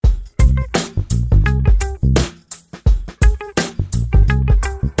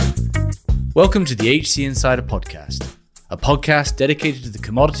Welcome to the HC Insider Podcast, a podcast dedicated to the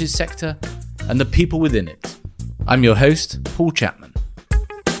commodities sector and the people within it. I'm your host, Paul Chapman.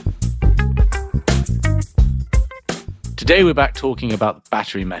 Today we're back talking about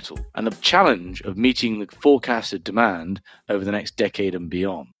battery metal and the challenge of meeting the forecasted demand over the next decade and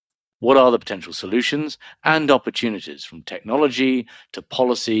beyond. What are the potential solutions and opportunities from technology to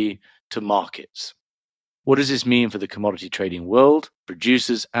policy to markets? What does this mean for the commodity trading world,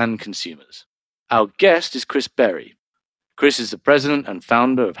 producers and consumers? Our guest is Chris Berry. Chris is the president and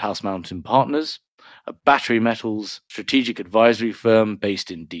founder of House Mountain Partners, a battery metals strategic advisory firm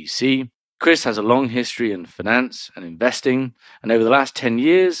based in DC. Chris has a long history in finance and investing, and over the last 10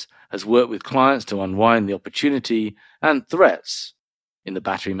 years has worked with clients to unwind the opportunity and threats in the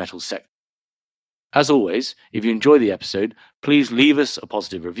battery metals sector. As always, if you enjoy the episode, please leave us a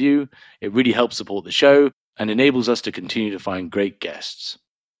positive review. It really helps support the show and enables us to continue to find great guests.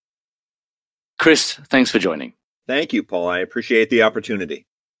 Chris, thanks for joining. Thank you, Paul. I appreciate the opportunity.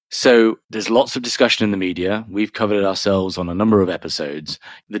 So there's lots of discussion in the media. We've covered it ourselves on a number of episodes.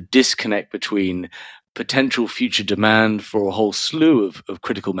 The disconnect between potential future demand for a whole slew of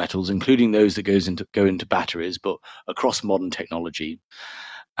critical metals, including those that go into batteries, but across modern technology,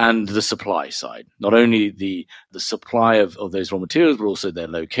 and the supply side. Not only the supply of those raw materials, but also their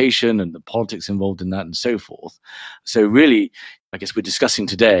location and the politics involved in that and so forth. So really, I guess we're discussing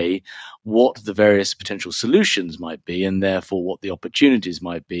today what the various potential solutions might be and therefore what the opportunities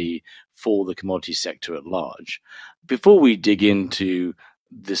might be for the commodity sector at large. Before we dig into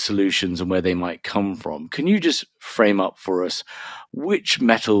the solutions and where they might come from, can you just frame up for us which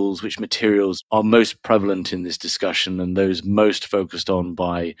metals, which materials are most prevalent in this discussion and those most focused on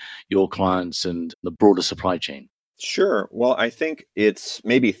by your clients and the broader supply chain? Sure. Well, I think it's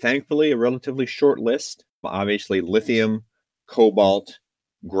maybe thankfully a relatively short list. Obviously, lithium, cobalt,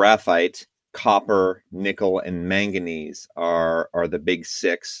 graphite, copper, nickel, and manganese are the big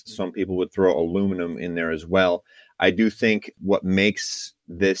six. Some people would throw aluminum in there as well. I do think what makes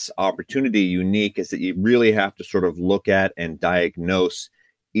this opportunity unique is that you really have to sort of look at and diagnose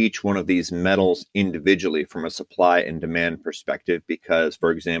each one of these metals individually from a supply and demand perspective, because,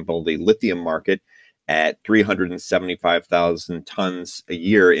 for example, the lithium market at 375,000 tons a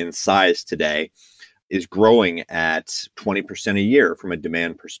year in size today is growing at 20% a year from a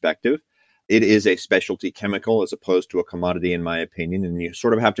demand perspective. It is a specialty chemical as opposed to a commodity, in my opinion, and you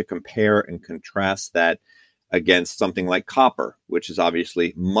sort of have to compare and contrast that against something like copper, which is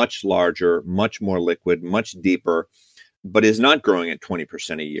obviously much larger, much more liquid, much deeper, but is not growing at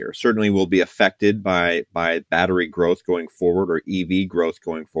 20% a year. Certainly will be affected by battery growth going forward or EV growth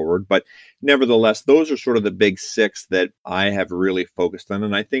going forward. But nevertheless, those are sort of the big six that I have really focused on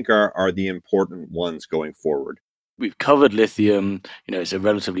and I think are the important ones going forward. We've covered lithium. It's a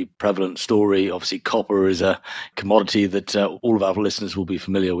relatively prevalent story. Obviously, copper is a commodity that all of our listeners will be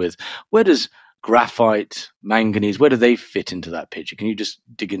familiar with. Where does graphite, manganese, where do they fit into that picture? Can you just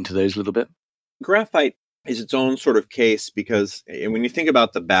dig into those a little bit? Graphite is its own sort of case because when you think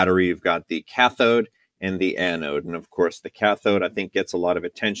about the battery, you've got the cathode and the anode. And of course, the cathode, I think, gets a lot of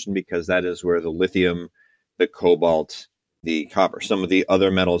attention because that is where the lithium, the cobalt, the copper, some of the other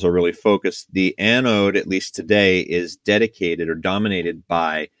metals are really focused. The anode, at least today, is dedicated or dominated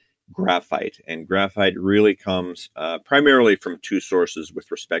by graphite. And graphite really comes primarily from two sources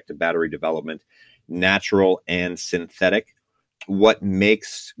with respect to battery development, natural and synthetic. What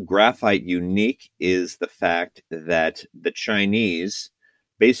makes graphite unique is the fact that the Chinese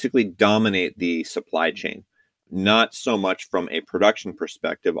basically dominate the supply chain. Not so much from a production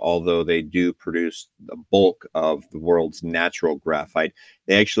perspective, although they do produce the bulk of the world's natural graphite.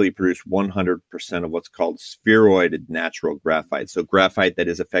 They actually produce 100% of what's called spheroided natural graphite. So graphite that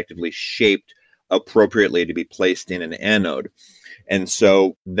is effectively shaped appropriately to be placed in an anode. And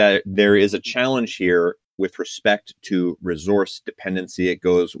so that there is a challenge here with respect to resource dependency. It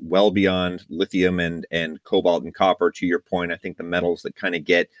goes well beyond lithium and cobalt and copper. To your point, I think the metals that kind of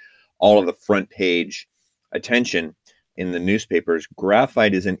get all of the front page attention in the newspapers.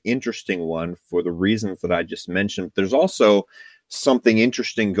 Graphite is an interesting one for the reasons that I just mentioned. There's also something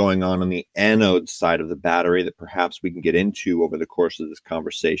interesting going on the anode side of the battery that perhaps we can get into over the course of this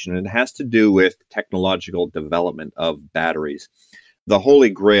conversation. And it has to do with technological development of batteries. The holy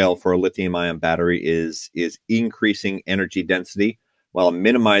grail for a lithium-ion battery is increasing energy density while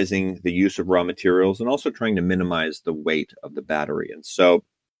minimizing the use of raw materials and also trying to minimize the weight of the battery. And so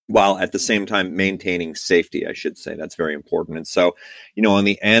while at the same time maintaining safety, I should say. That's very important. And so, on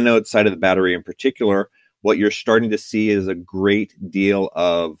the anode side of the battery in particular, what you're starting to see is a great deal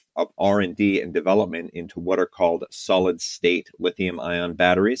of R&D and development into what are called solid-state lithium-ion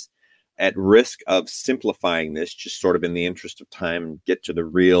batteries. at risk of simplifying this, just sort of in the interest of time, and get to the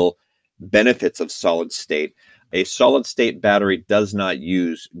real benefits of solid state. A solid state battery does not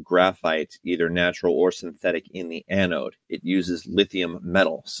use graphite, either natural or synthetic, in the anode. It uses lithium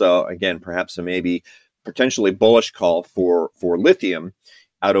metal. So again, perhaps a maybe potentially bullish call for lithium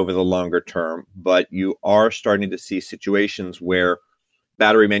out over the longer term, but you are starting to see situations where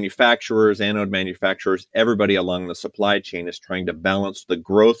battery manufacturers, anode manufacturers, everybody along the supply chain is trying to balance the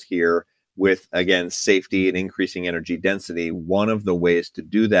growth here with, again, safety and increasing energy density. One of the ways to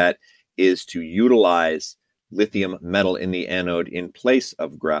do that is to utilize lithium metal in the anode in place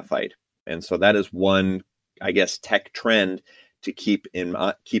of graphite. And so that is one, I guess, tech trend to keep in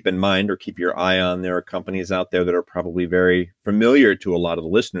mind, or keep your eye on. There are companies out there that are probably very familiar to a lot of the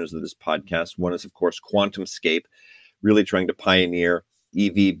listeners of this podcast. One is, of course, QuantumScape, really trying to pioneer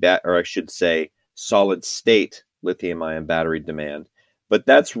solid state lithium ion battery demand. But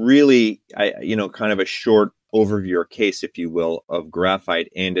that's really, kind of a short overview or case, if you will, of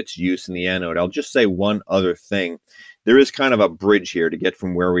graphite and its use in the anode. I'll just say one other thing. There is kind of a bridge here to get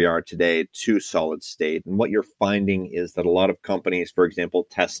from where we are today to solid state. And what you're finding is that a lot of companies, for example,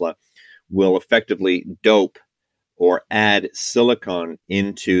 Tesla, will effectively dope or add silicon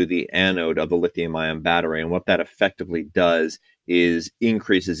into the anode of the lithium ion battery. And what that effectively does is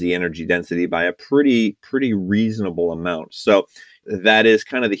increases the energy density by a pretty reasonable amount. So that is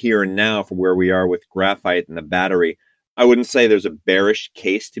kind of the here and now for where we are with graphite and the battery. I wouldn't say there's a bearish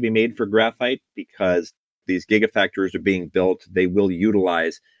case to be made for graphite, because these gigafactories are being built. They will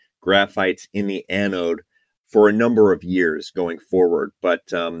utilize graphite in the anode for a number of years going forward. But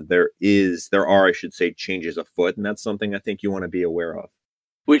there are, I should say, changes afoot, and that's something I think you want to be aware of.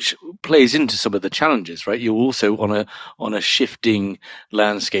 Which plays into some of the challenges, right? You're also on a shifting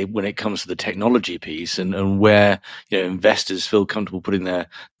landscape when it comes to the technology piece, and where investors feel comfortable putting the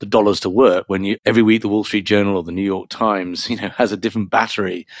dollars to work. When every week the Wall Street Journal or the New York Times has a different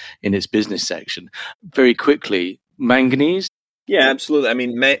battery in its business section. Very quickly, manganese. Yeah, absolutely. I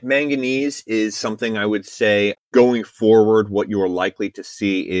mean, manganese is something I would say going forward, what you are likely to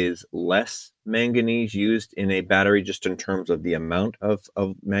see is less manganese used in a battery, just in terms of the amount of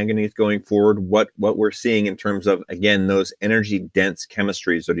manganese going forward. What we're seeing in terms of, again, those energy dense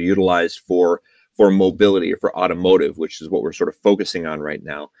chemistries that are utilized for mobility or for automotive, which is what we're sort of focusing on right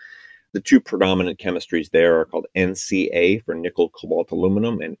now. The two predominant chemistries there are called NCA for nickel, cobalt,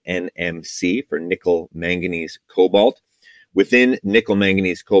 aluminum, and NMC for nickel, manganese, cobalt. Within nickel,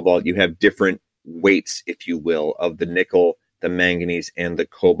 manganese, cobalt, you have different weights, if you will, of the nickel, the manganese, and the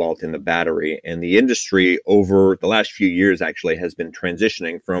cobalt in the battery. And the industry over the last few years actually has been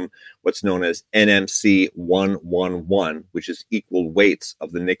transitioning from what's known as NMC 111, which is equal weights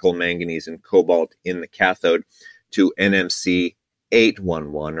of the nickel, manganese, and cobalt in the cathode, to NMC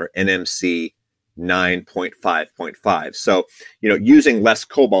 811 or NMC 9.5.5. So, using less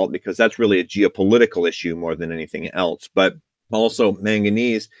cobalt, because that's really a geopolitical issue more than anything else. But also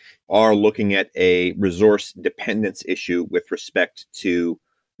manganese are looking at a resource dependence issue with respect to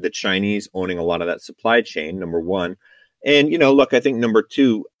the Chinese owning a lot of that supply chain, number one. And, look, I think number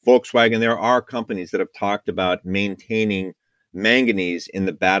two, Volkswagen, there are companies that have talked about maintaining manganese in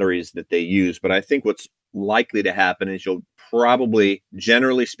the batteries that they use. But I think what's likely to happen is you'll probably,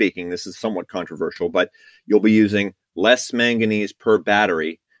 generally speaking, this is somewhat controversial, but you'll be using less manganese per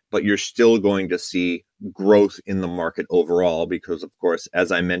battery, but you're still going to see growth in the market overall, because, of course,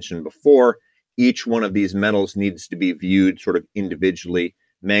 as I mentioned before, each one of these metals needs to be viewed sort of individually.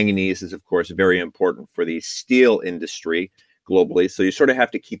 Manganese is, of course, very important for the steel industry globally. So you sort of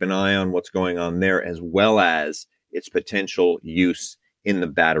have to keep an eye on what's going on there, as well as its potential use in the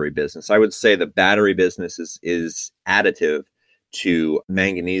battery business. I would say the battery business is additive to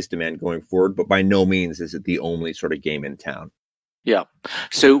manganese demand going forward, but by no means is it the only sort of game in town. Yeah.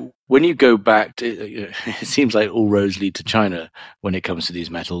 So when you go back to, it seems like all roads lead to China when it comes to these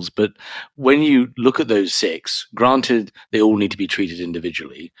metals. But when you look at those six, granted, they all need to be treated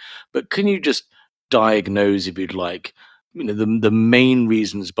individually, but can you just diagnose, if you'd like, the main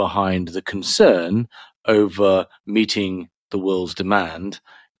reasons behind the concern over meeting the world's demand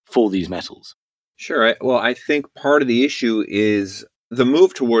for these metals? Sure. Well, I think part of the issue is the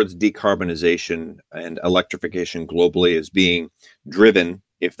move towards decarbonization and electrification globally is being driven,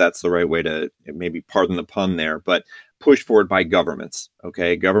 if that's the right way to, maybe pardon the pun there, but pushed forward by governments.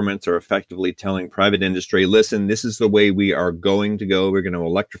 Okay. Governments are effectively telling private industry, listen, this is the way we are going to go. We're going to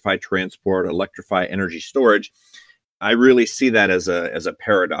electrify transport, electrify energy storage. I really see that as a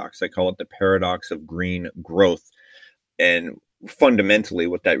paradox. I call it the paradox of green growth. And fundamentally,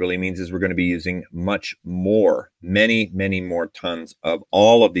 what that really means is we're going to be using many more tons of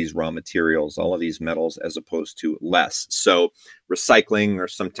all of these raw materials, all of these metals, as opposed to less. So recycling or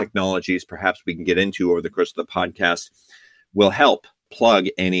some technologies perhaps we can get into over the course of the podcast will help plug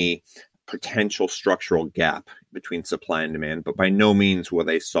any potential structural gap between supply and demand, but by no means will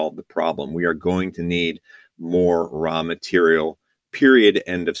they solve the problem. We are going to need more raw material, period,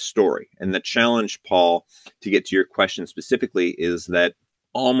 end of story. And the challenge, Paul, to get to your question specifically, is that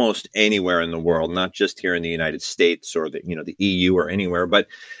almost anywhere in the world, not just here in the United States or the EU or anywhere, but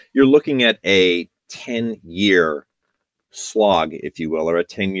you're looking at a 10-year slog, if you will, or a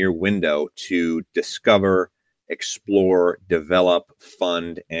 10-year window to discover, explore, develop,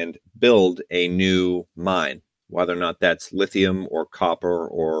 fund, and build a new mine, whether or not that's lithium or copper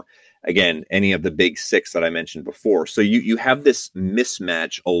or, again, any of the big six that I mentioned before. So you have this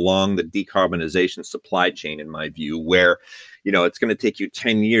mismatch along the decarbonization supply chain, in my view, where, it's going to take you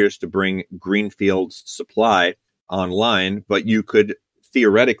 10 years to bring greenfields supply online, but you could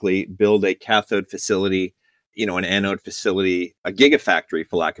theoretically build a cathode facility, an anode facility, a gigafactory,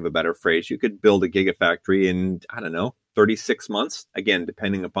 for lack of a better phrase. You could build a gigafactory in, 36 months, again,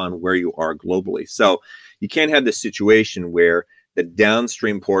 depending upon where you are globally. So you can't have this situation where the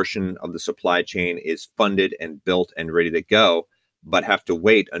downstream portion of the supply chain is funded and built and ready to go, but have to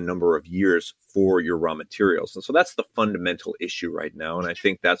wait a number of years for your raw materials. And so that's the fundamental issue right now. And I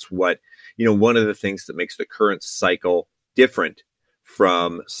think that's what, one of the things that makes the current cycle different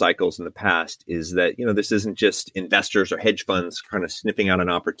from cycles in the past is that, this isn't just investors or hedge funds kind of sniffing out an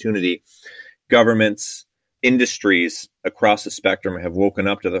opportunity. Governments, industries across the spectrum have woken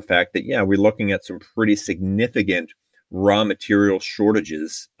up to the fact that, we're looking at some pretty significant raw material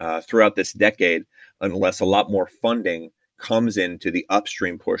shortages throughout this decade, unless a lot more funding comes into the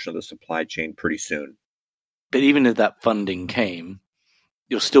upstream portion of the supply chain pretty soon. But even if that funding came,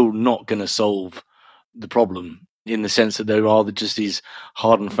 you're still not going to solve the problem, in the sense that there are just these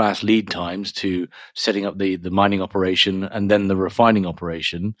hard and fast lead times to setting up the mining operation and then the refining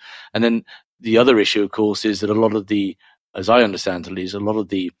operation. And then the other issue, of course, is that a lot of the, as I understand at least, a lot of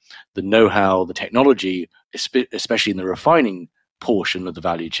the know-how, the technology, especially in the refining portion of the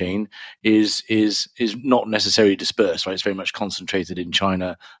value chain, is not necessarily dispersed, right? It's very much concentrated in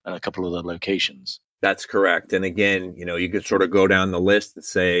China and a couple of other locations. That's correct. And again, you could sort of go down the list and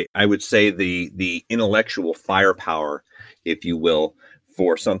say, I would say the intellectual firepower, if you will,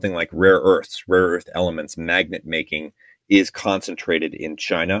 for something like rare earth elements, magnet making, is concentrated in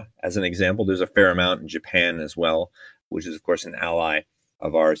China. As an example, there's a fair amount in Japan as well, which is, of course, an ally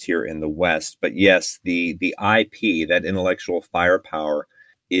of ours here in the West. But yes, the IP, that intellectual firepower,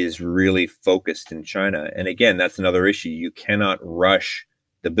 is really focused in China. And again, that's another issue. You cannot rush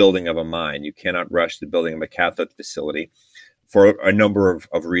the building of a mine. You cannot rush the building of a cathode facility for a number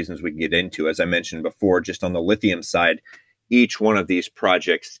of reasons we can get into. As I mentioned before, just on the lithium side, each one of these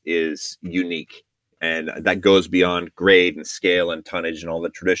projects is unique. And that goes beyond grade and scale and tonnage and all the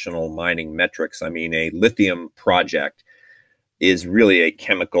traditional mining metrics. I mean, a lithium project is really a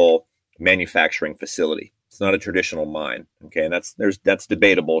chemical manufacturing facility. It's not a traditional mine. Okay, and that's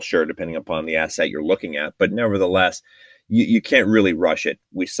debatable, sure, depending upon the asset you're looking at. But nevertheless, you can't really rush it.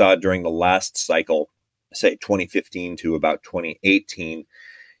 We saw during the last cycle, say 2015 to about 2018,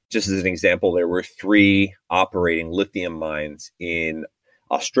 just as an example, there were 3 operating lithium mines in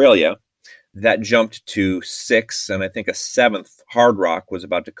Australia. That jumped to 6, and I think a 7th, hard rock, was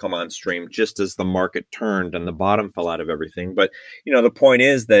about to come on stream just as the market turned and the bottom fell out of everything. But, the point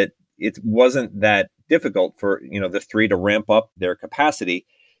is that it wasn't that difficult for, the 3 to ramp up their capacity.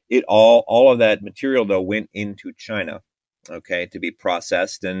 All of that material, though, went into China, okay, to be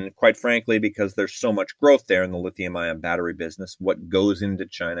processed. And quite frankly, because there's so much growth there in the lithium-ion battery business, what goes into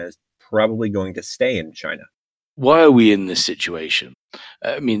China is probably going to stay in China. Why are we in this situation?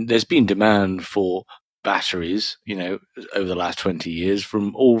 I mean, there's been demand for batteries, over the last 20 years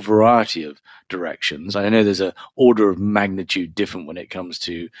from all variety of directions. I know there's an order of magnitude different when it comes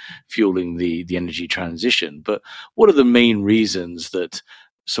to fueling the energy transition, but what are the main reasons that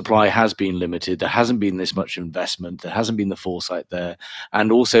supply has been limited? There hasn't been this much investment. There hasn't been the foresight there.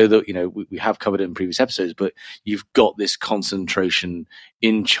 And also that, we have covered it in previous episodes, but you've got this concentration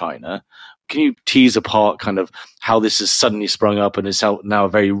in China. Can you tease apart kind of how this has suddenly sprung up and is now a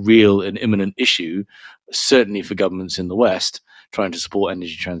very real and imminent issue, certainly for governments in the West trying to support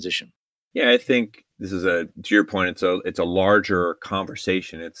energy transition? Yeah, I think this is to your point, it's a larger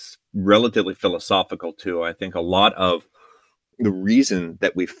conversation. It's relatively philosophical too. I think a lot of the reason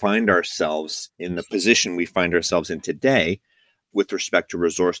that we find ourselves in the position we find ourselves in today with respect to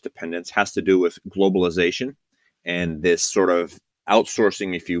resource dependence has to do with globalization and this sort of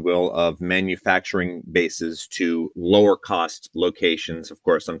outsourcing, if you will, of manufacturing bases to lower cost locations. Of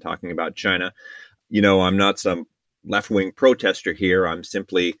course, I'm talking about China. I'm not some left-wing protester here. I'm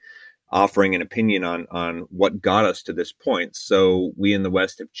simply offering an opinion on what got us to this point. So we in the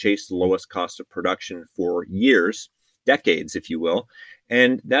West have chased the lowest cost of production for years, decades, if you will.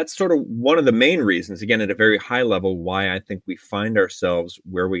 And that's sort of one of the main reasons, again, at a very high level, why I think we find ourselves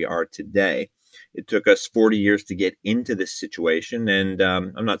where we are today. It took us 40 years to get into this situation. And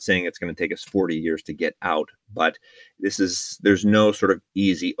I'm not saying it's going to take us 40 years to get out, but there's no sort of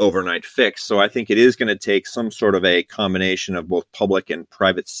easy overnight fix. So I think it is going to take some sort of a combination of both public and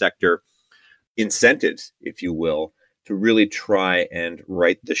private sector incentives, if you will, to really try and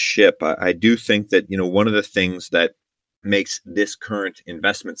right the ship. I do think that, one of the things that makes this current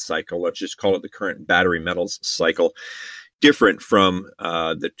investment cycle, let's just call it the current battery metals cycle, different from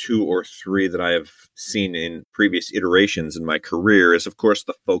the 2 or 3 that I have seen in previous iterations in my career is, of course,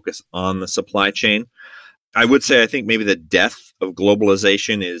 the focus on the supply chain. I would say I think maybe the death of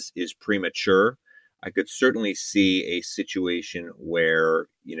globalization is premature. I could certainly see a situation where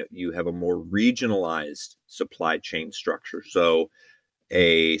you have a more regionalized supply chain structure. So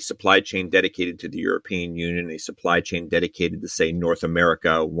a supply chain dedicated to the European Union, a supply chain dedicated to, say, North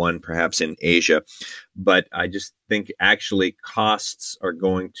America, one perhaps in Asia. But I just think actually costs are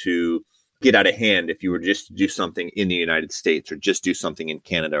going to get out of hand if you were just to do something in the United States or just do something in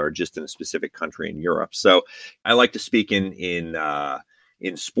Canada or just in a specific country in Europe. So I like to speak in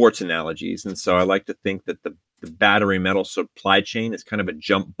sports analogies. And so I like to think that the battery metal supply chain is kind of a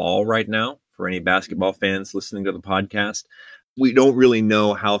jump ball right now for any basketball fans listening to the podcast. We don't really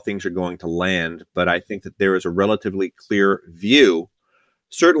know how things are going to land, but I think that there is a relatively clear view,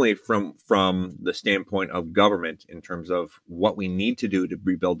 certainly from the standpoint of government, in terms of what we need to do to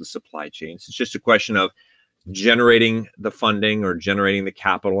rebuild the supply chains. It's just a question of generating the funding or generating the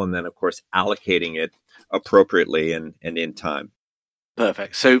capital, and then, of course, allocating it appropriately and in time.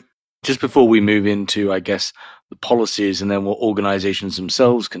 Perfect. So just before we move into, I guess, the policies and then what organizations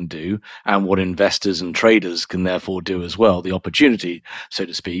themselves can do and what investors and traders can therefore do as well, the opportunity, so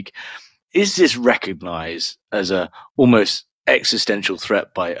to speak, is this recognized as a almost existential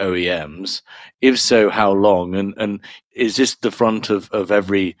threat by OEMs? If so, how long? And is this the front of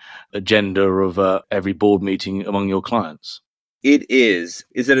every agenda of every board meeting among your clients? It is.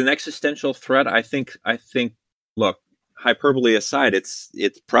 Is it an existential threat? I think, look, hyperbole aside,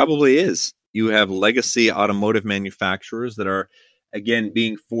 it probably is. You have legacy automotive manufacturers that are, again,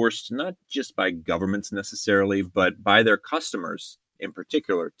 being forced not just by governments necessarily, but by their customers in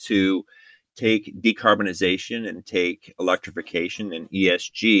particular to take decarbonization and take electrification and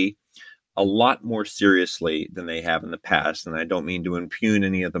ESG a lot more seriously than they have in the past. And I don't mean to impugn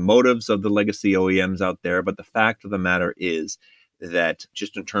any of the motives of the legacy OEMs out there, but the fact of the matter is that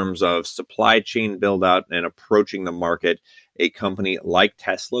just in terms of supply chain build out and approaching the market, a company like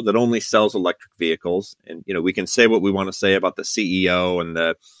Tesla that only sells electric vehicles, and we can say what we want to say about the CEO and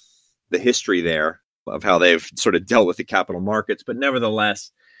the history there of how they've sort of dealt with the capital markets, but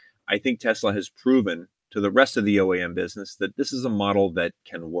nevertheless, I think Tesla has proven to the rest of the OEM business that this is a model that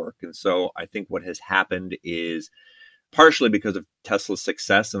can work. And so I think what has happened is partially because of Tesla's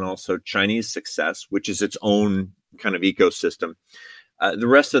success and also Chinese success, which is its own kind of ecosystem. The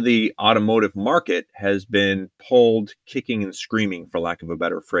rest of the automotive market has been pulled kicking and screaming, for lack of a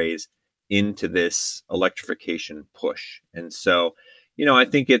better phrase, into this electrification push. And so, I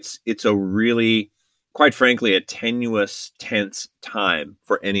think it's a really, quite frankly, a tenuous, tense time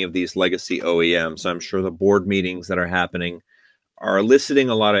for any of these legacy OEMs. I'm sure the board meetings that are happening are eliciting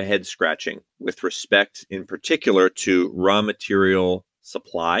a lot of head scratching with respect in particular to raw material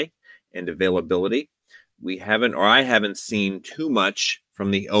supply and availability. I haven't seen too much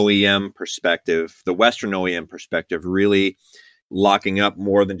from the OEM perspective, the Western OEM perspective, really locking up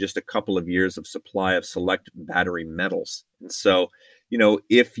more than just a couple of years of supply of select battery metals. And so,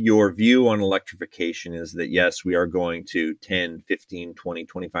 if your view on electrification is that, yes, we are going to 10, 15, 20,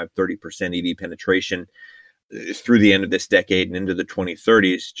 25, 30% EV penetration through the end of this decade and into the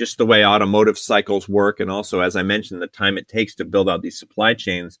 2030s, just the way automotive cycles work. And also, as I mentioned, the time it takes to build out these supply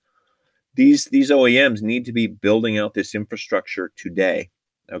chains, these OEMs need to be building out this infrastructure today.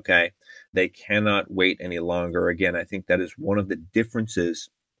 Okay. They cannot wait any longer. Again, I think that is one of the differences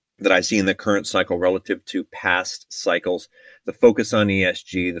that I see in the current cycle relative to past cycles, the focus on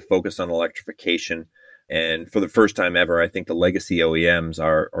ESG, the focus on electrification. And for the first time ever, I think the legacy OEMs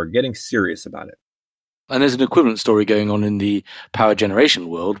are getting serious about it. And there's an equivalent story going on in the power generation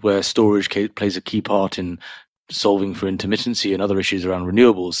world where storage plays a key part in solving for intermittency and other issues around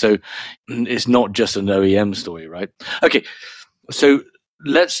renewables. So it's not just an OEM story, right? Okay, so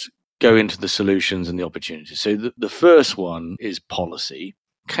let's go into the solutions and the opportunities. So the first one is policy.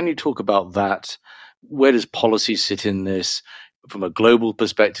 Can you talk about that? Where does policy sit in this from a global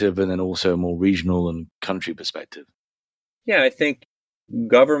perspective and then also a more regional and country perspective? Yeah, I think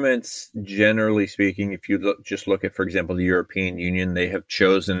governments, generally speaking, if you just look at, for example, the European Union, they have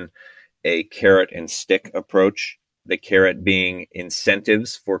chosen a carrot and stick approach. The carrot being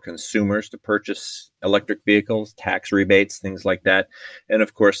incentives for consumers to purchase electric vehicles, tax rebates, things like that. And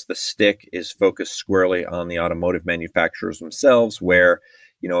of course, the stick is focused squarely on the automotive manufacturers themselves, where,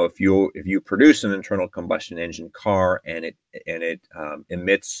 if you produce an internal combustion engine car and it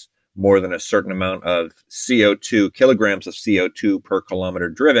emits more than a certain amount of CO2, kilograms of CO2 per kilometer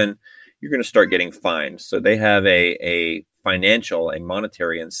driven, you're going to start getting fined. So they have a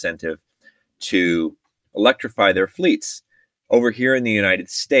monetary incentive to electrify their fleets. Over here in the United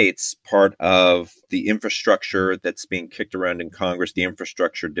States, part of the infrastructure that's being kicked around in Congress, the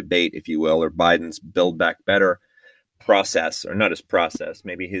infrastructure debate, if you will, or Biden's Build Back Better process, or not his process,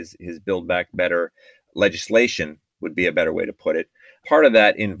 maybe his Build Back Better legislation would be a better way to put it. Part of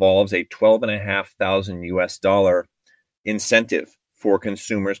that involves a $12,500 US incentive for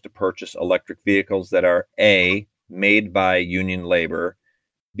consumers to purchase electric vehicles that are A, made by union labor,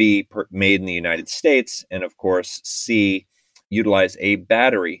 B, made in the United States, and of course, C, utilize a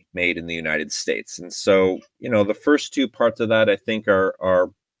battery made in the United States. And so, the first two parts of that, I think,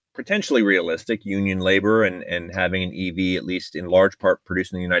 are potentially realistic, union labor and having an EV, at least in large part,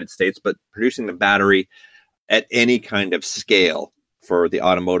 produced in the United States, but producing the battery at any kind of scale for the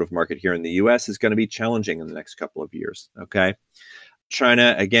automotive market here in the US is going to be challenging in the next couple of years, okay?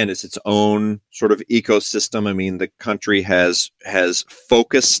 China, again, is its own sort of ecosystem. I mean, the country has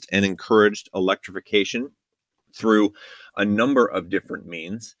focused and encouraged electrification through a number of different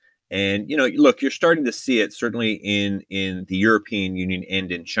means. And, look, you're starting to see it certainly in the European Union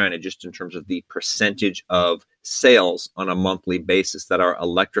and in China, just in terms of the percentage of sales on a monthly basis that are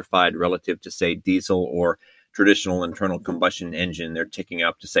electrified relative to, say, diesel or traditional internal combustion engine. They're ticking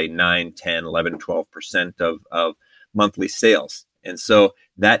up to, say, 9, 10, 11, 12% of monthly sales. And so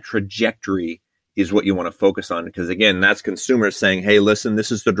that trajectory is what you want to focus on, because, again, that's consumers saying, hey, listen,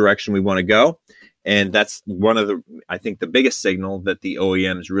 this is the direction we want to go. And that's one of I think, the biggest signal that the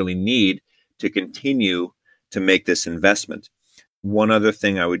OEMs really need to continue to make this investment. One other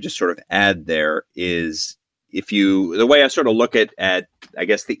thing I would just sort of add there is the way I sort of look at, I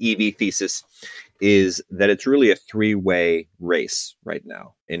guess, the EV thesis is that it's really a three-way race right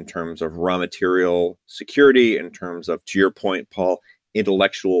now in terms of raw material security, in terms of, to your point, Paul,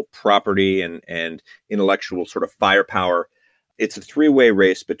 intellectual property and intellectual sort of firepower. It's a three-way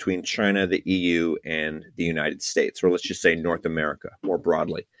race between China, the EU, and the United States, or let's just say North America more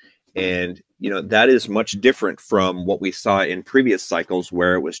broadly. And, that is much different from what we saw in previous cycles,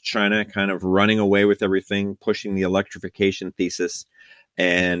 where it was China kind of running away with everything, pushing the electrification thesis.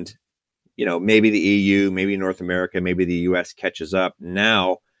 And, maybe the EU, maybe North America, maybe the US catches up.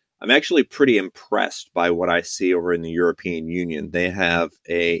 Now, I'm actually pretty impressed by what I see over in the European Union. They have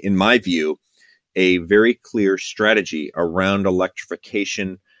in my view, a very clear strategy around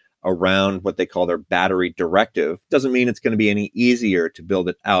electrification, around what they call their battery directive. Doesn't mean it's going to be any easier to build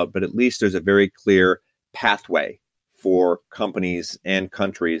it out, but at least there's a very clear pathway for companies and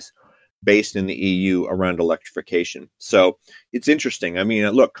countries based in the EU around electrification. So it's interesting. I mean,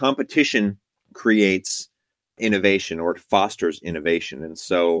 look, competition creates innovation, or it fosters innovation. And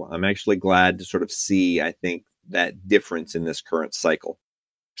so I'm actually glad to sort of see, I think, that difference in this current cycle.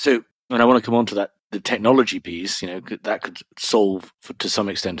 So, and I want to come on to that, the technology piece, that could solve to some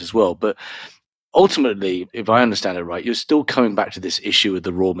extent as well. But ultimately, if I understand it right, you're still coming back to this issue of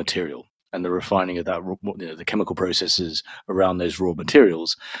the raw material and the refining of that, the chemical processes around those raw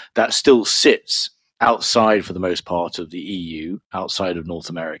materials. That still sits outside, for the most part, of the EU, outside of North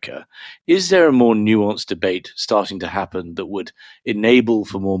America. Is there a more nuanced debate starting to happen that would enable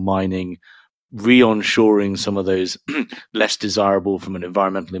for more mining, re-onshoring some of those less desirable from an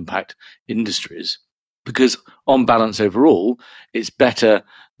environmental impact industries? Because on balance overall, it's better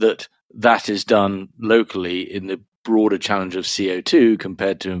that is done locally in the broader challenge of CO2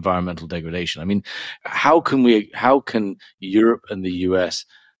 compared to environmental degradation. I mean, how can Europe and the US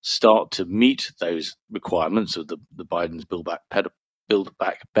start to meet those requirements of the Biden's Build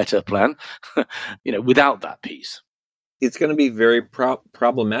Back Better plan, without that piece? It's going to be very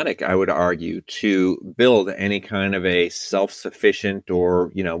problematic, I would argue, to build any kind of a self-sufficient,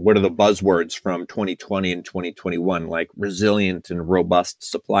 or, what are the buzzwords from 2020 and 2021, like resilient and robust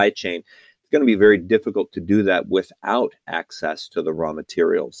supply chain. going to be very difficult to do that without access to the raw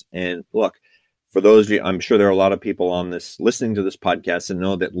materials. And look, for those of you, I'm sure there are a lot of people on this listening to this podcast and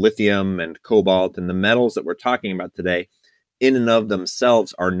know that lithium and cobalt and the metals that we're talking about today in and of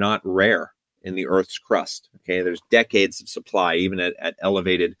themselves are not rare in the Earth's crust. Okay, there's decades of supply, even at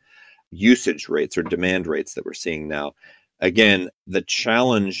elevated usage rates or demand rates that we're seeing now. Again, the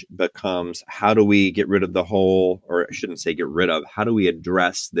challenge becomes, how do we get rid of the whole, or I shouldn't say get rid of, how do we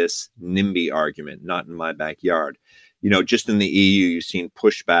address this NIMBY argument, not in my backyard? Just in the EU, you've seen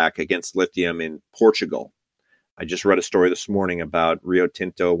pushback against lithium in Portugal. I just read a story this morning about Rio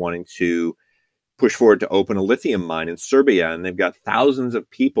Tinto wanting to push forward to open a lithium mine in Serbia, and they've got thousands of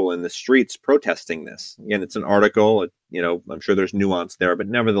people in the streets protesting this. Again, it's an article, I'm sure there's nuance there, but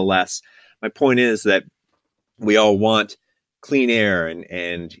nevertheless, my point is that we all want clean air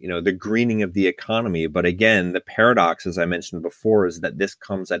and the greening of the economy. But again, the paradox, as I mentioned before, is that this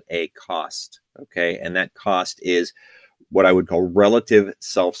comes at a cost. Okay. And that cost is what I would call relative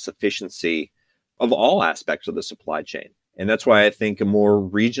self-sufficiency of all aspects of the supply chain. And that's why I think a more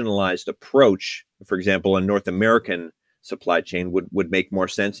regionalized approach, for example, a North American supply chain would make more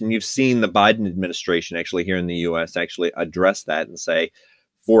sense. And you've seen the Biden administration actually here in the US actually address that and say,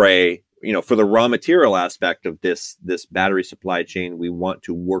 for the raw material aspect of this battery supply chain, we want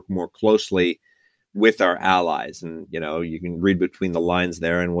to work more closely with our allies. And, you can read between the lines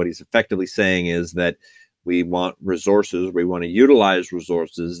there. And what he's effectively saying is that we want resources, we want to utilize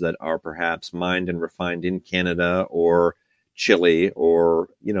resources that are perhaps mined and refined in Canada or Chile or,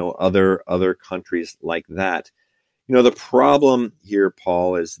 other countries like that. The problem here,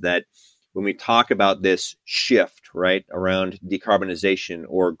 Paul, is that when we talk about this shift, right, around decarbonization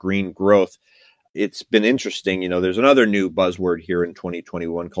or green growth, it's been interesting. There's another new buzzword here in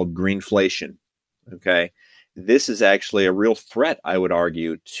 2021 called greenflation. Okay. This is actually a real threat, I would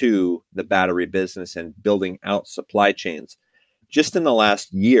argue, to the battery business and building out supply chains. Just in the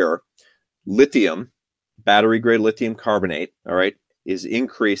last year, lithium, battery grade lithium carbonate, all right, has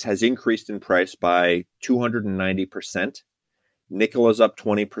increased in price by 290%. Nickel is up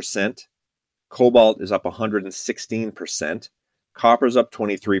 20%. Cobalt is up 116%. Copper is up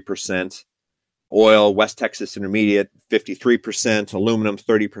 23%. Oil, West Texas Intermediate, 53%. Aluminum,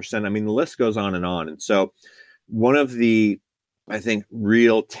 30%. I mean, the list goes on. And so one of the, I think,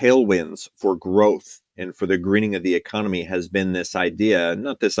 real tailwinds for growth and for the greening of the economy has been this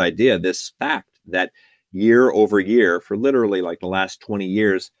fact that year over year, for literally like the last 20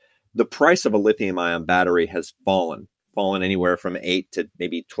 years, the price of a lithium ion battery has fallen anywhere from 8 to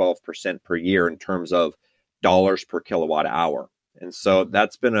maybe 12% per year in terms of dollars per kilowatt hour. And so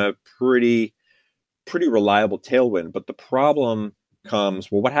that's been a pretty reliable tailwind. But the problem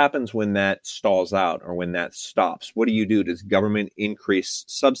comes, well, what happens when that stalls out or when that stops? What do you do? Does government increase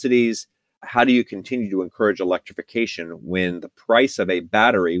subsidies? How do you continue to encourage electrification when the price of a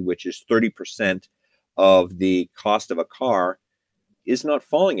battery, which is 30% of the cost of a car, is not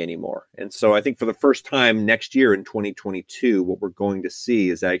falling anymore? And so I think for the first time next year in 2022, what we're going to see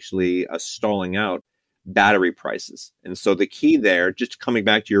is actually a stalling out battery prices. And so the key there, just coming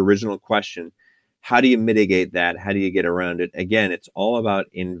back to your original question, how do you mitigate that? How do you get around it? Again, it's all about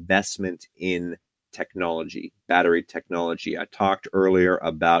investment in technology, battery technology. I talked earlier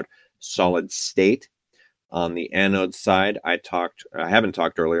about solid state. On the anode side, I haven't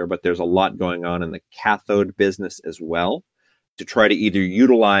talked earlier, but there's a lot going on in the cathode business as well to try to either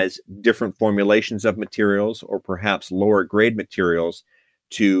utilize different formulations of materials or perhaps lower grade materials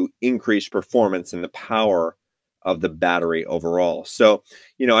to increase performance and the power of the battery overall. So,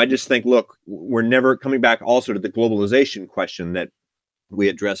 I just think, look, we're never coming back also to the globalization question that we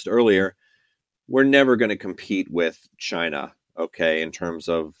addressed earlier. We're never going to compete with China, okay, in terms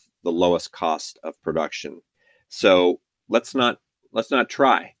of the lowest cost of production. So let's not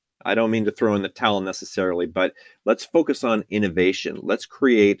try. I don't mean to throw in the towel necessarily, but let's focus on innovation. Let's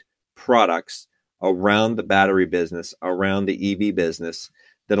create products around the battery business, around the EV business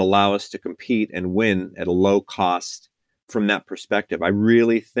that allow us to compete and win at a low cost from that perspective. I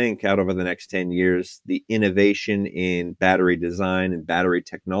really think out over the next 10 years, the innovation in battery design and battery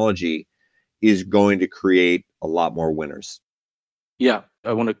technology is going to create a lot more winners. Yeah,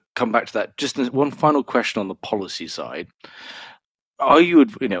 I want to come back to that. Just one final question on the policy side. Are you,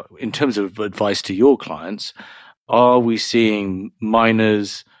 in terms of advice to your clients, are we seeing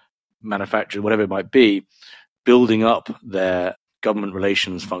miners, manufacturers, whatever it might be, building up their government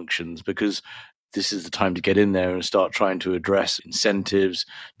relations functions because this is the time to get in there and start trying to address incentives,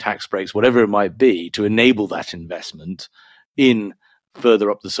 tax breaks, whatever it might be, to enable that investment in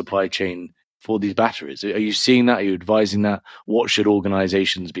further up the supply chain for these batteries? Are you seeing that? Are you advising that? What should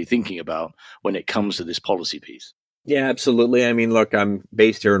organizations be thinking about when it comes to this policy piece? Yeah, absolutely. I mean, look, I'm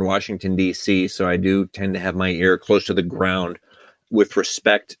based here in Washington, D.C., so I do tend to have my ear close to the ground with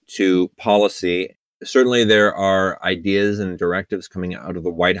respect to policy. Certainly, there are ideas and directives coming out of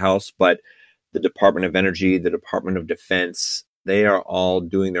the White House, but the Department of Energy, the Department of Defense, they are all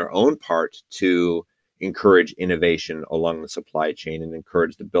doing their own part to encourage innovation along the supply chain and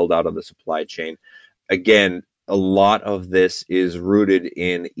encourage the build out of the supply chain. Again, a lot of this is rooted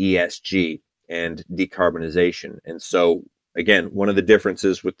in ESG and decarbonization. And so, again, one of the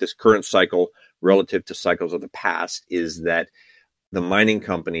differences with this current cycle relative to cycles of the past is that the mining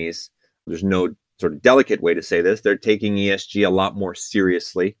companies, there's no sort of delicate way to say this, they're taking ESG a lot more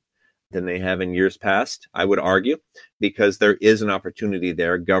seriously than they have in years past, I would argue, because there is an opportunity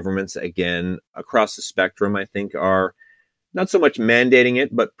there. Governments, again, across the spectrum, I think, are not so much mandating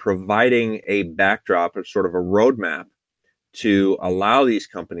it, but providing a backdrop or sort of a roadmap to allow these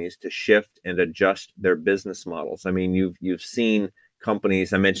companies to shift and adjust their business models. I mean, you've seen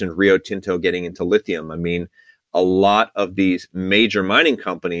companies, I mentioned Rio Tinto getting into lithium. I mean, a lot of these major mining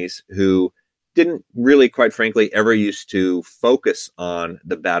companies who didn't really, quite frankly, ever used to focus on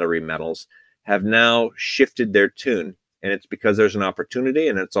the battery metals have now shifted their tune. And it's because there's an opportunity,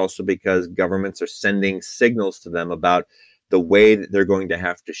 and it's also because governments are sending signals to them about the way that they're going to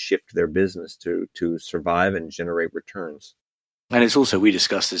have to shift their business to survive and generate returns. And it's also, we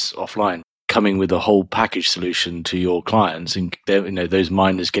discussed this offline, coming with a whole package solution to your clients, and those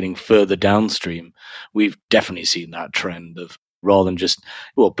miners getting further downstream. We've definitely seen that trend of, rather than just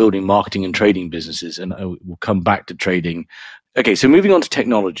building marketing and trading businesses, and we'll come back to trading. Okay, so moving on to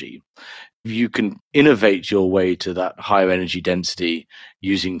technology, you can innovate your way to that higher energy density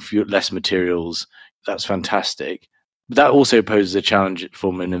using less materials. That's fantastic. But that also poses a challenge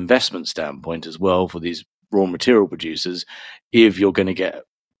from an investment standpoint as well for these raw material producers. If you're going to get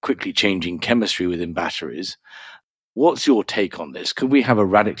quickly changing chemistry within batteries, what's your take on this? Could we have a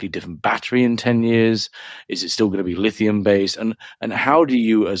radically different battery in 10 years? Is it still going to be lithium based? And how do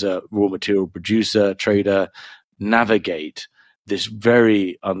you, as a raw material producer, trader, navigate this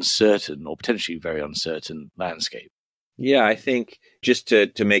very uncertain or potentially very uncertain landscape? Yeah, I think just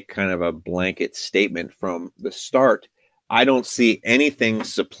to make kind of a blanket statement from the start, I don't see anything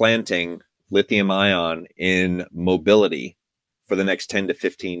supplanting lithium ion in mobility for the next 10 to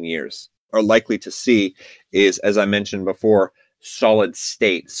 15 years. Are likely to see is, as I mentioned before, solid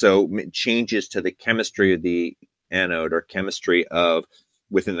state. So changes to the chemistry of the anode or chemistry of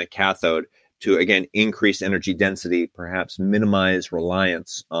within the cathode to, again, increase energy density, perhaps minimize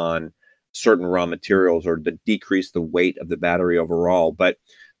reliance on certain raw materials or to decrease the weight of the battery overall. But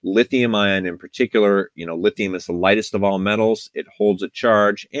lithium ion in particular, lithium is the lightest of all metals. It holds a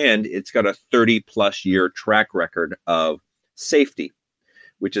charge, and it's got a 30 plus year track record of safety,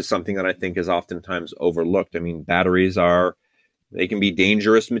 which is something that I think is oftentimes overlooked. I mean, batteries they can be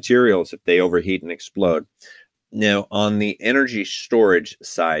dangerous materials if they overheat and explode. Now, on the energy storage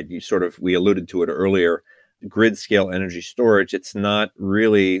side, we alluded to it earlier, grid scale energy storage, it's not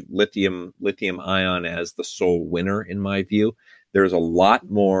really lithium ion as the sole winner, in my view. There's a lot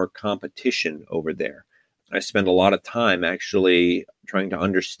more competition over there. I spend a lot of time actually trying to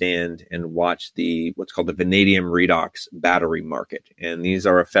understand and watch what's called the vanadium redox battery market. And these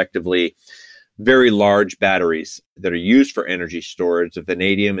are effectively very large batteries that are used for energy storage. The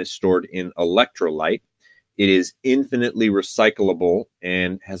vanadium is stored in electrolyte. It is infinitely recyclable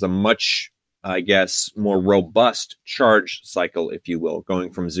and has a much, more robust charge cycle, if you will,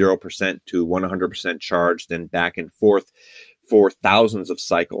 going from 0% to 100% charged and back and forth for thousands of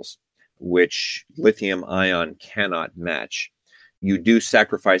cycles, which lithium ion cannot match. You do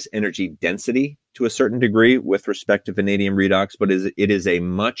sacrifice energy density to a certain degree with respect to vanadium redox, but it is a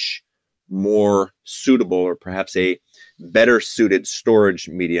much more suitable, or perhaps a better suited storage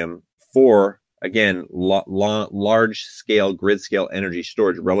medium for, again, large scale, grid scale energy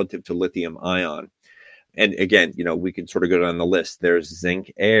storage relative to lithium ion. And again, we can sort of go down the list. There's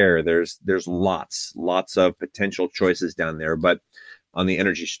zinc air. There's lots of potential choices down there, but on the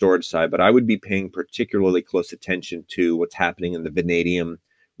energy storage side. But I would be paying particularly close attention to what's happening in the vanadium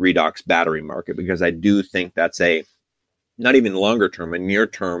redox battery market, because I do think that's not even longer term, a near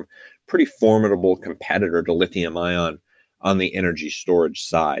term, pretty formidable competitor to lithium ion on the energy storage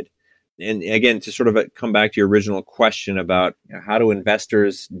side. And again, to sort of come back to your original question about how do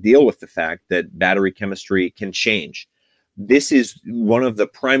investors deal with the fact that battery chemistry can change. This is one of the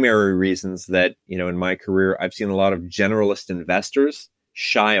primary reasons that, in my career, I've seen a lot of generalist investors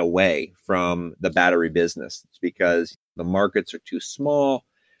shy away from the battery business. It's because the markets are too small.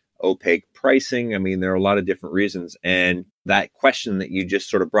 opaque pricing. I mean, there are a lot of different reasons. And that question that you just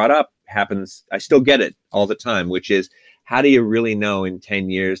sort of brought up happens, I still get it all the time, which is, how do you really know in 10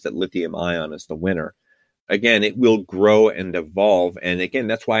 years that lithium ion is the winner? Again, it will grow and evolve. And again,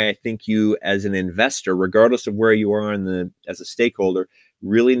 that's why I think you as an investor, regardless of where you are as a stakeholder,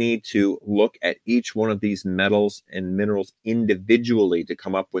 really need to look at each one of these metals and minerals individually to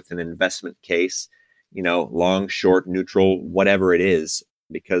come up with an investment case, long, short, neutral, whatever it is,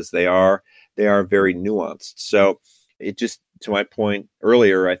 because they are very nuanced. So it just, to my point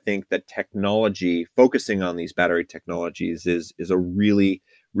earlier, I think that technology, focusing on these battery technologies is a really,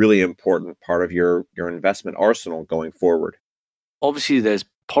 really important part of your investment arsenal going forward. Obviously, there's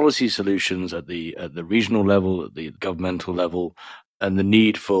policy solutions at the regional level, at the governmental level, and the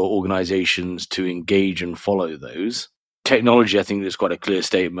need for organizations to engage and follow those. Technology, I think there's quite a clear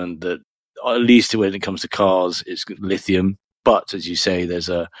statement that, at least when it comes to cars, it's lithium. But as you say, there's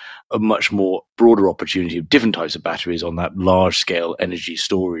a much more broader opportunity of different types of batteries on that large scale energy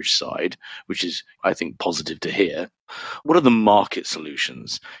storage side, which is, I think, positive to hear. What are the market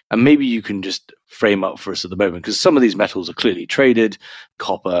solutions? And maybe you can just frame up for us at the moment, because some of these metals are clearly traded,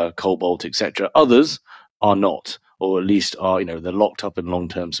 copper, cobalt, etc. Others are not, or at least are, they're locked up in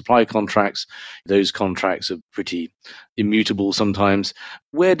long-term supply contracts. Those contracts are pretty immutable sometimes.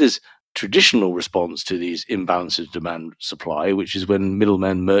 Where does traditional response to these imbalances of demand supply, which is when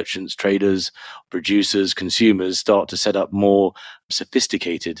middlemen, merchants, traders, producers, consumers start to set up more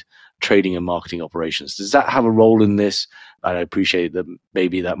sophisticated trading and marketing operations? Does that have a role in this? I appreciate that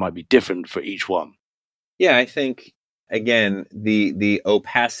maybe that might be different for each one. Yeah, I think, again, the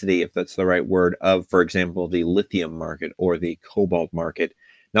opacity, if that's the right word, of, for example, the lithium market or the cobalt market,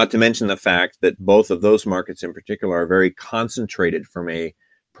 not to mention the fact that both of those markets in particular are very concentrated from a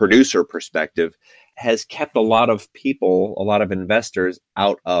producer perspective, has kept a lot of people, a lot of investors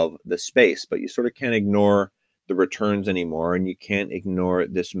out of the space. But you sort of can't ignore the returns anymore, and you can't ignore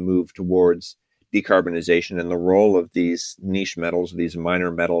this move towards decarbonization and the role of these niche metals, these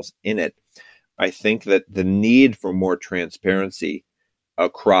minor metals in it. I think that the need for more transparency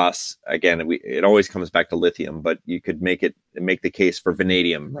across, again, it always comes back to lithium, but you could make the case for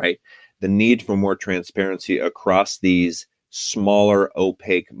vanadium, right? The need for more transparency across these smaller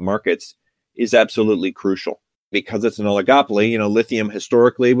opaque markets is absolutely crucial, because it's an oligopoly. Lithium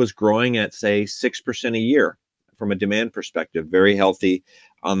historically was growing at, say, 6% a year from a demand perspective, very healthy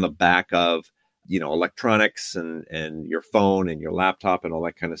on the back of, electronics and your phone and your laptop and all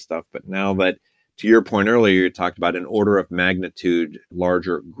that kind of stuff. But now that, to your point earlier, you talked about an order of magnitude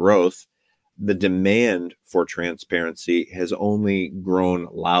larger growth, the demand for transparency has only grown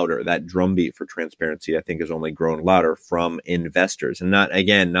louder. That drumbeat for transparency, I think, has only grown louder from investors, and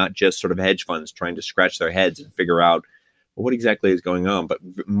not just sort of hedge funds trying to scratch their heads and figure out, well, what exactly is going on, but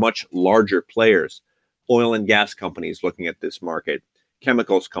much larger players, oil and gas companies looking at this market,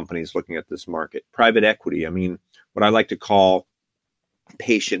 chemicals companies looking at this market, private equity. I mean, what I like to call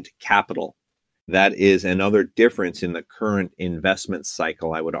patient capital. That is another difference in the current investment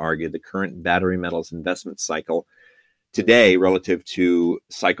cycle, I would argue, the current battery metals investment cycle today relative to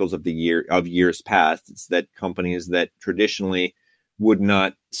cycles of years past. It's that companies that traditionally would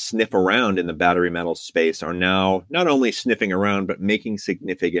not sniff around in the battery metal space are now not only sniffing around, but making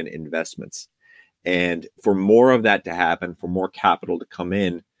significant investments. And for more of that to happen, for more capital to come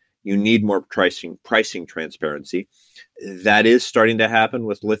in, you need more pricing transparency. That is starting to happen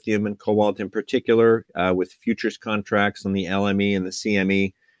with lithium and cobalt in particular, with futures contracts on the LME and the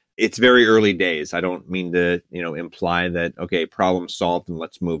CME. It's very early days. I don't mean to, imply that, okay, problem solved and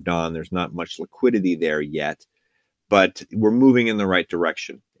let's move on. There's not much liquidity there yet, but we're moving in the right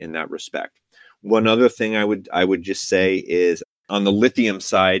direction in that respect. One other thing I would just say is, on the lithium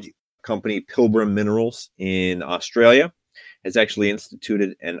side, company Pilbara Minerals in Australia has actually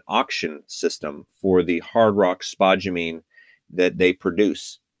instituted an auction system for the hard rock spodumene that they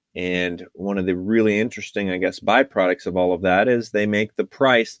produce. And one of the really interesting, byproducts of all of that is they make the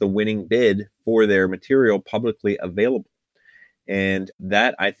price, the winning bid for their material, publicly available. And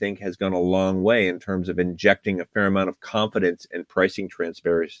that, I think, has gone a long way in terms of injecting a fair amount of confidence and pricing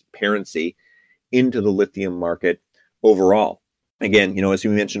transparency into the lithium market overall. Again, as we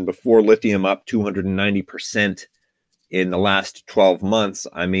mentioned before, lithium up 290% in the last 12 months.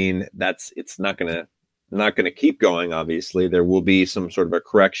 I mean, it's not going to keep going. Obviously, there will be some sort of a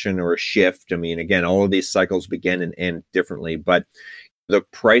correction or a shift. I mean, again, all of these cycles begin and end differently, but the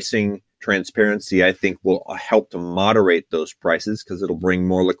pricing transparency, I think, will help to moderate those prices, because it'll bring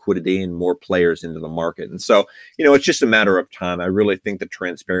more liquidity and more players into the market. And so, it's just a matter of time. I really think the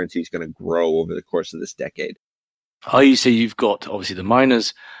transparency is going to grow over the course of this decade. You say you've got, obviously, the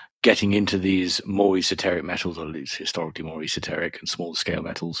miners getting into these more esoteric metals, or at least historically more esoteric and small scale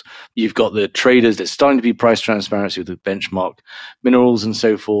metals. You've got the traders. There's starting to be price transparency with the benchmark minerals and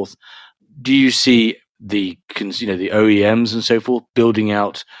so forth. Do you see the OEMs and so forth building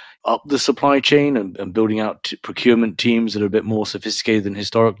out up the supply chain and building out procurement teams that are a bit more sophisticated than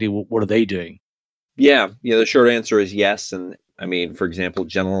historically? What are they doing? Yeah, the short answer is yes. And I mean, for example,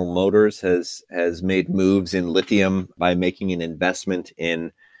 General Motors has made moves in lithium by making an investment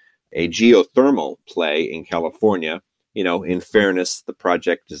in a geothermal play in California. In fairness, the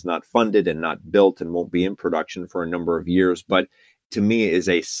project is not funded and not built and won't be in production for a number of years. But to me, is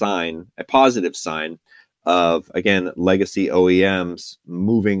a positive sign of, again, legacy OEMs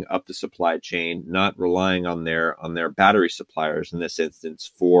moving up the supply chain, not relying on their battery suppliers in this instance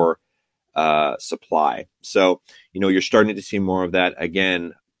for supply. So, you're starting to see more of that.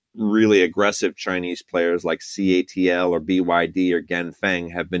 Again, really aggressive Chinese players like CATL or BYD or Ganfeng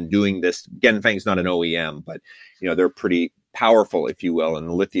have been doing this. Ganfeng's not an OEM, but, they're pretty powerful, if you will, in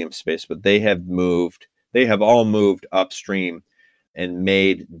the lithium space. But they have all moved upstream and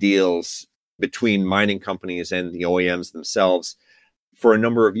made deals between mining companies and the OEMs themselves for a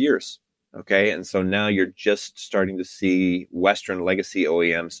number of years. Okay. And so now you're just starting to see Western legacy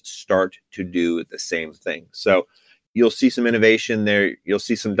OEMs start to do the same thing. So you'll see some innovation there. You'll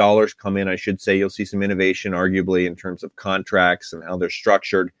see some dollars come in, I should say. You'll see some innovation, arguably, in terms of contracts and how they're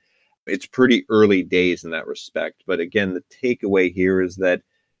structured. It's pretty early days in that respect. But again, the takeaway here is that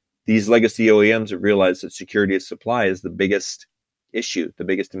these legacy OEMs have realized that security of supply is the biggest issue, the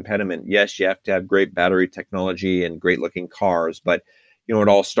biggest impediment. Yes, you have to have great battery technology and great looking cars, but it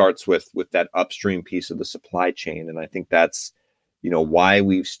all starts with that upstream piece of the supply chain. And I think that's, why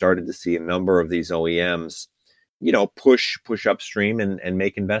we've started to see a number of these OEMs, push upstream and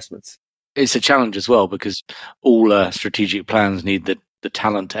make investments. It's a challenge as well, because all strategic plans need the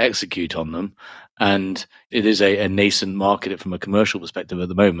talent to execute on them. And it is a nascent market from a commercial perspective at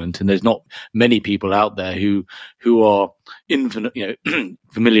the moment. And there's not many people out there who are familiar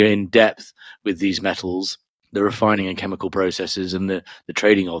in depth with these metals, the refining and chemical processes and the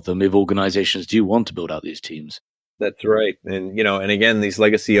trading of them, if organizations do want to build out these teams. That's right. And, and again, these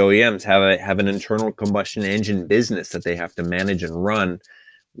legacy OEMs have an internal combustion engine business that they have to manage and run,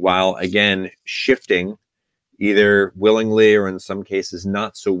 while, again, shifting either willingly or in some cases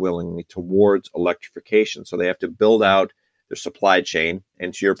not so willingly towards electrification. So they have to build out their supply chain.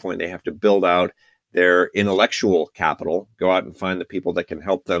 And to your point, they have to build out their intellectual capital, go out and find the people that can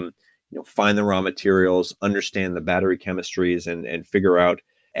help them, find the raw materials, understand the battery chemistries, and figure out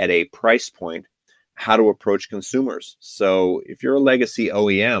at a price point how to approach consumers. So if you're a legacy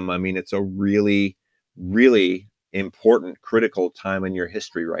OEM, I mean, it's a really, really important, critical time in your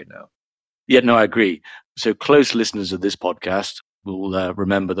history right now. Yeah, no, I agree. So close listeners of this podcast will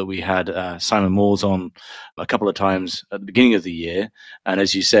remember that we had Simon Moores on a couple of times at the beginning of the year. And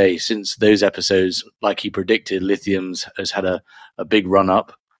as you say, since those episodes, like he predicted, lithium's has had a big run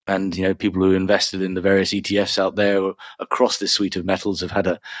up. And, people who invested in the various ETFs out there across this suite of metals have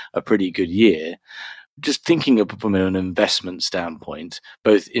had a pretty good year. Just thinking of from an investment standpoint,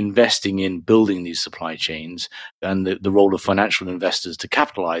 both investing in building these supply chains and the role of financial investors to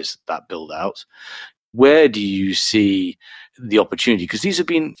capitalize that build out, where do you see the opportunity? Because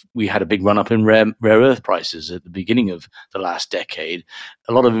we had a big run up in rare earth prices at the beginning of the last decade.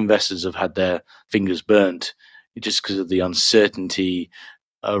 A lot of investors have had their fingers burnt just because of the uncertainty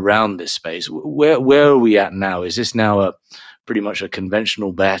around this space. Where are we at now? Is this now pretty much a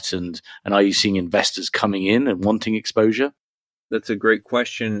conventional bet, and are you seeing investors coming in and wanting exposure? That's a great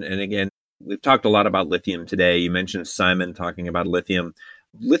question. And again, we've talked a lot about lithium today. You mentioned Simon talking about lithium.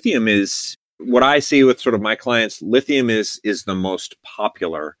 Lithium is what I see with sort of my clients. Lithium is the most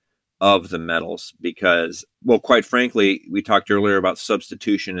popular of the metals because, well, quite frankly, we talked earlier about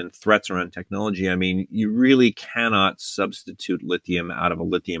substitution and threats around technology. I mean, you really cannot substitute lithium out of a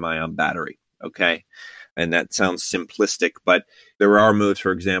lithium ion battery. Okay. And that sounds simplistic, but there are moves.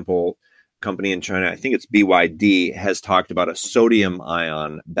 For example, a company in China, I think it's BYD, has talked about a sodium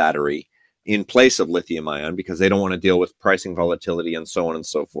ion battery in place of lithium ion because they don't want to deal with pricing volatility and so on and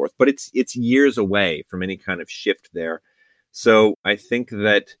so forth. But it's years away from any kind of shift there. So I think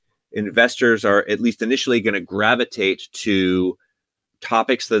that investors are at least initially going to gravitate to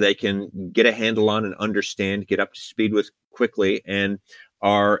topics that they can get a handle on and understand, get up to speed with quickly, and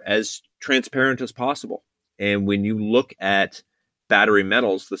are as transparent as possible. And when you look at battery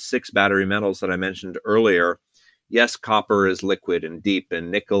metals, the 6 battery metals that I mentioned earlier, yes, copper is liquid and deep and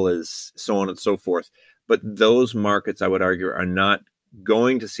nickel is so on and so forth. But those markets, I would argue, are not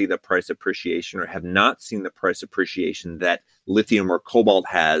going to see the price appreciation or have not seen the price appreciation that lithium or cobalt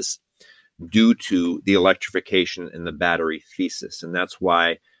has due to the electrification and the battery thesis. And that's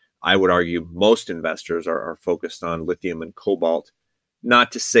why I would argue most investors are focused on lithium and cobalt.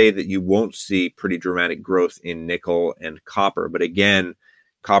 Not to say that you won't see pretty dramatic growth in nickel and copper, but again,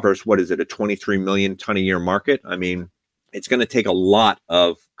 copper's, what is it, a 23 million ton a year market? I mean, it's going to take a lot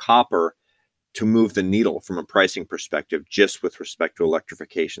of copper to move the needle from a pricing perspective, just with respect to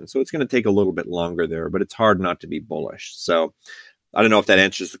electrification. So it's going to take a little bit longer there, but it's hard not to be bullish. So I don't know if that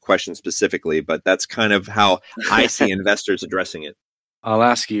answers the question specifically, but that's kind of how I see investors addressing it. I'll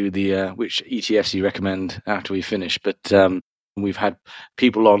ask you which ETFs you recommend after we finish, but we've had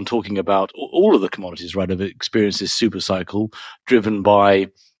people on talking about all of the commodities, right, have experienced this super cycle driven by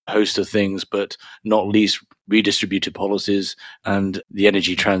a host of things, but not least redistributive policies and the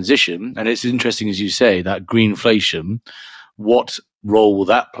energy transition. And it's interesting, as you say, that greenflation, what role will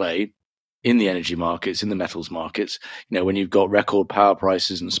that play in the energy markets, in the metals markets? You know, when you've got record power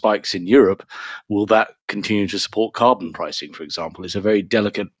prices and spikes in Europe, will that continue to support carbon pricing, for example? It's a very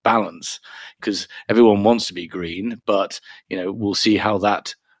delicate balance because everyone wants to be green, but, you know, we'll see how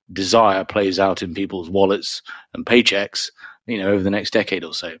that desire plays out in people's wallets and paychecks, you know, over the next decade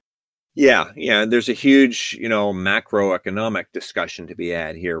or so. Yeah. There's a huge, macroeconomic discussion to be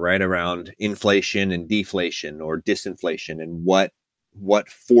had here, right, around inflation and deflation or disinflation, and what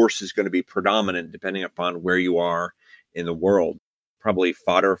force is going to be predominant depending upon where you are in the world. Probably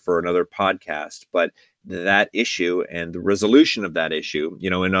fodder for another podcast, but that issue and the resolution of that issue,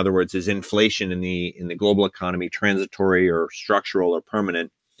 in other words, is inflation in the global economy transitory or structural or permanent?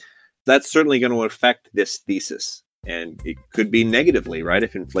 That's certainly going to affect this thesis. And it could be negatively, right,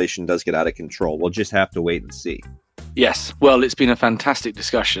 if inflation does get out of control. We'll just have to wait and see. Yes. Well, it's been a fantastic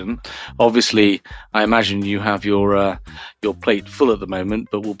discussion. Obviously, I imagine you have your plate full at the moment,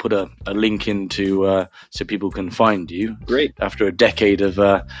 but we'll put a link into so people can find you. Great. After a decade of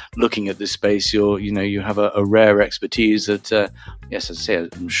looking at this space, you have a rare expertise that, yes, as I say,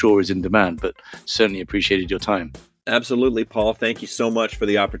 I'm sure is in demand, but certainly appreciated your time. Absolutely, Paul. Thank you so much for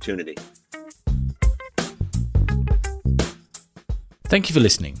the opportunity. Thank you for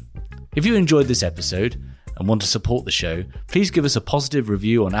listening. If you enjoyed this episode and want to support the show, please give us a positive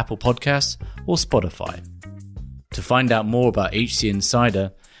review on Apple Podcasts or Spotify. To find out more about HC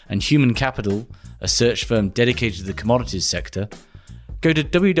Insider and Human Capital, a search firm dedicated to the commodities sector, go to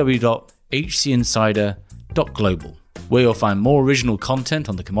www.hcinsider.global, where you'll find more original content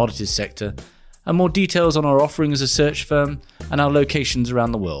on the commodities sector and more details on our offering as a search firm and our locations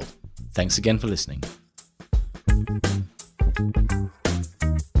around the world. Thanks again for listening.